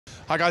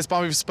Hi guys,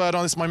 Barmy with Spurred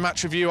On. This is my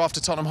match review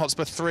after Tottenham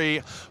Hotspur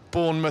 3,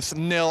 Bournemouth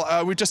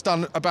 0. We've just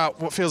done about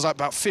what feels like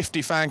about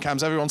 50 fan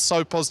cams. Everyone's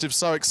so positive,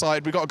 so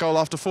excited. We got a goal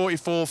after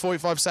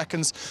 45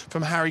 seconds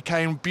from Harry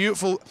Kane.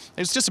 Beautiful.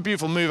 It's just a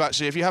beautiful move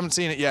actually. If you haven't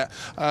seen it yet,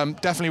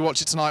 definitely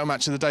watch it tonight on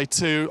Match of the Day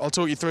 2. I'll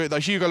talk you through it though.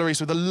 Hugo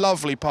Lloris with a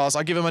lovely pass.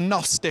 I give him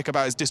enough stick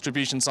about his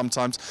distribution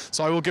sometimes,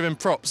 so I will give him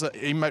props that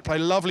he might play a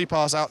lovely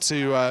pass out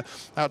to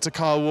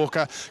Kyle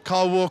Walker.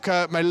 Kyle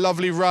Walker made a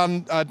lovely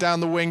run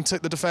down the wing,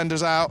 took the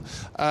defenders out,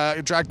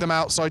 dragged them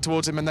outside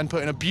towards him, and then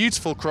put in a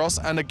beautiful cross.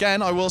 And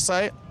again, I will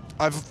say,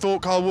 I've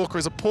thought Kyle Walker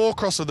is a poor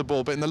crosser of the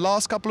ball, but in the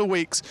last couple of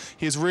weeks,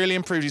 he has really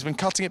improved. He's been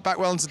cutting it back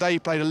well, and today he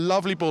played a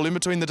lovely ball in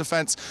between the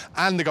defence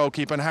and the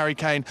goalkeeper, and Harry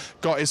Kane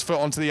got his foot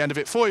onto the end of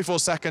it. 44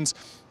 seconds,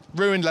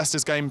 ruined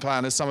Leicester's game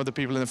plan, as some of the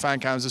people in the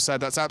fan cams have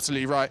said. That's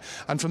absolutely right.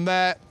 And from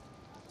there,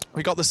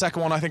 we got the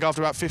second one, I think,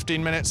 after about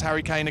 15 minutes.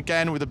 Harry Kane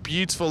again with a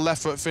beautiful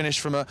left foot finish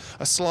from a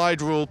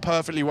slide rule,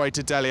 perfectly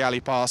weighted Dele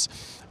Alli pass.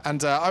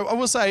 And I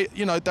will say,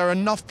 you know, there are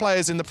enough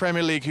players in the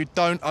Premier League who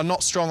are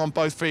not strong on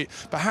both feet,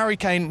 but Harry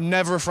Kane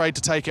never afraid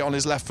to take it on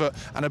his left foot,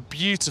 and a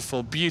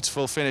beautiful,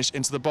 beautiful finish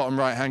into the bottom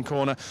right-hand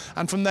corner.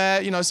 And from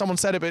there, you know, someone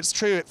said it, but it's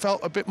true, it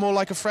felt a bit more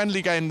like a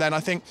friendly game then.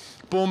 I think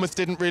Bournemouth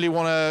didn't really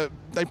want to,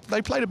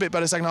 they played a bit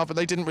better second half, but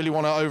they didn't really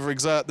want to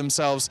overexert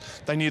themselves.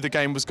 They knew the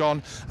game was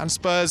gone. And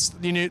Spurs,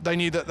 they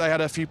knew that they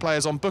had a few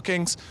players on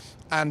bookings,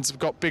 and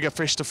got bigger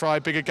fish to fry,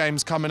 bigger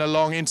games coming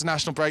along.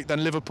 International break,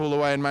 then Liverpool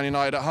away and Man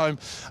United at home.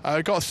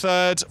 Got a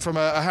third from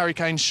a Harry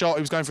Kane shot. He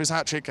was going for his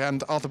hat-trick,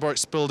 and Arthur Boruc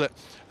spilled it.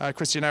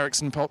 Christian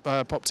Eriksen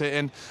popped it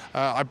in.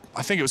 I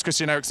think it was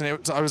Christian Eriksen.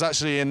 I was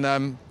actually in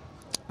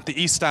the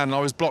East Stand, and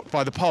I was blocked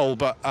by the pole,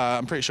 but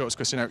I'm pretty sure it was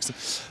Christian Eriksen.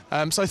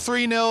 So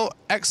 3-0,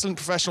 excellent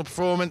professional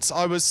performance.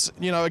 I was,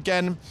 you know,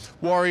 again,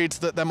 worried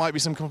that there might be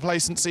some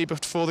complacency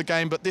before the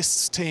game, but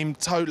this team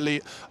totally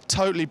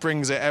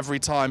brings it every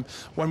time.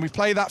 When we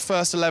play that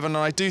first 11,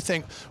 and I do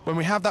think when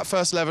we have that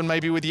first 11,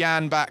 maybe with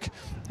Jan back,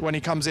 when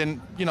he comes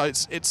in, you know,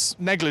 it's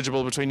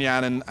negligible between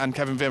Jan and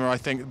Kevin Wimmer, I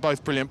think,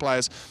 both brilliant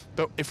players.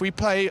 But if we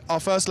play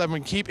our first 11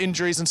 and keep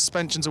injuries and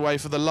suspensions away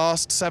for the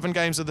last 7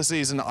 games of the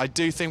season, I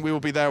do think we will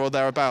be there or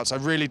thereabouts. I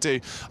really do.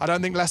 I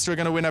don't think Leicester are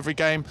going to win every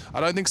game.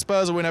 I don't think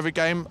Spurs will win every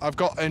game.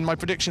 In my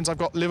predictions, I've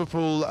got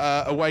Liverpool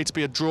away to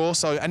be a draw,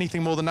 so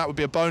anything more than that would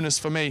be a bonus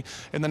for me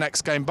in the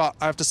next game. But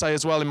I have to say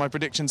as well, in my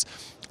predictions,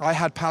 I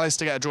had Palace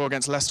to get a draw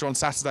against Leicester on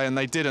Saturday, and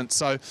they didn't.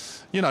 So,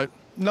 you know,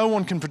 no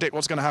one can predict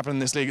what's going to happen in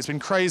this league. It's been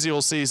crazy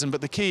all season,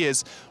 but the key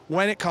is,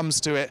 when it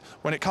comes to it,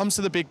 when it comes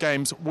to the big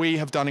games, we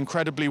have done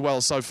incredibly well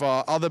so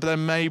far, other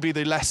than maybe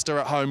the Leicester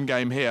at home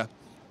game here.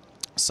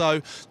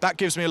 So that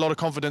gives me a lot of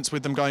confidence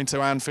with them going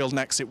to Anfield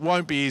next. It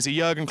won't be easy.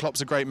 Jurgen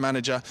Klopp's a great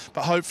manager,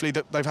 but hopefully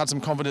they've had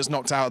some confidence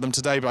knocked out of them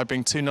today by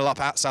being 2-0 up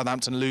at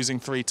Southampton, losing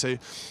 3-2.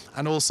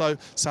 And also,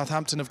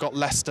 Southampton have got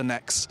Leicester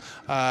next.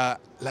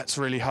 Let's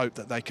really hope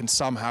that they can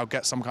somehow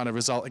get some kind of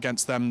result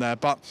against them there.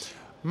 But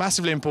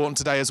massively important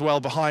today as well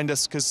behind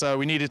us, because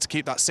we needed to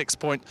keep that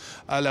 6-point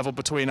level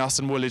between us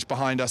and Woolwich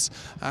behind us.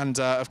 And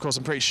of course,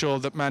 I'm pretty sure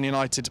that Man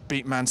United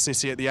beat Man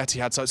City at the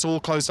Etihad, so it's all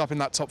closed up in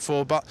that top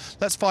 4. But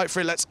let's fight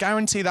for it. Let's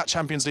guarantee that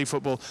Champions League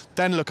football,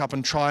 then look up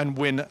and try and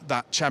win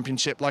that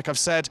championship. Like I've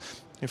said,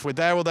 if we're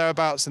there or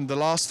thereabouts in the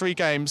last 3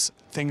 games,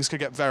 things could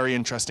get very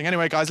interesting.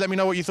 Anyway, guys, let me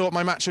know what you thought of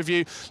my match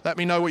review. Let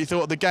me know what you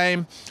thought of the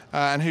game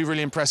and who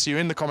really impressed you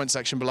in the comment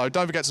section below.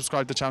 Don't forget to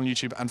subscribe to the channel on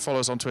YouTube and follow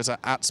us on Twitter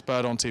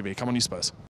 @SpurredOnTV. Come on, you Spurs.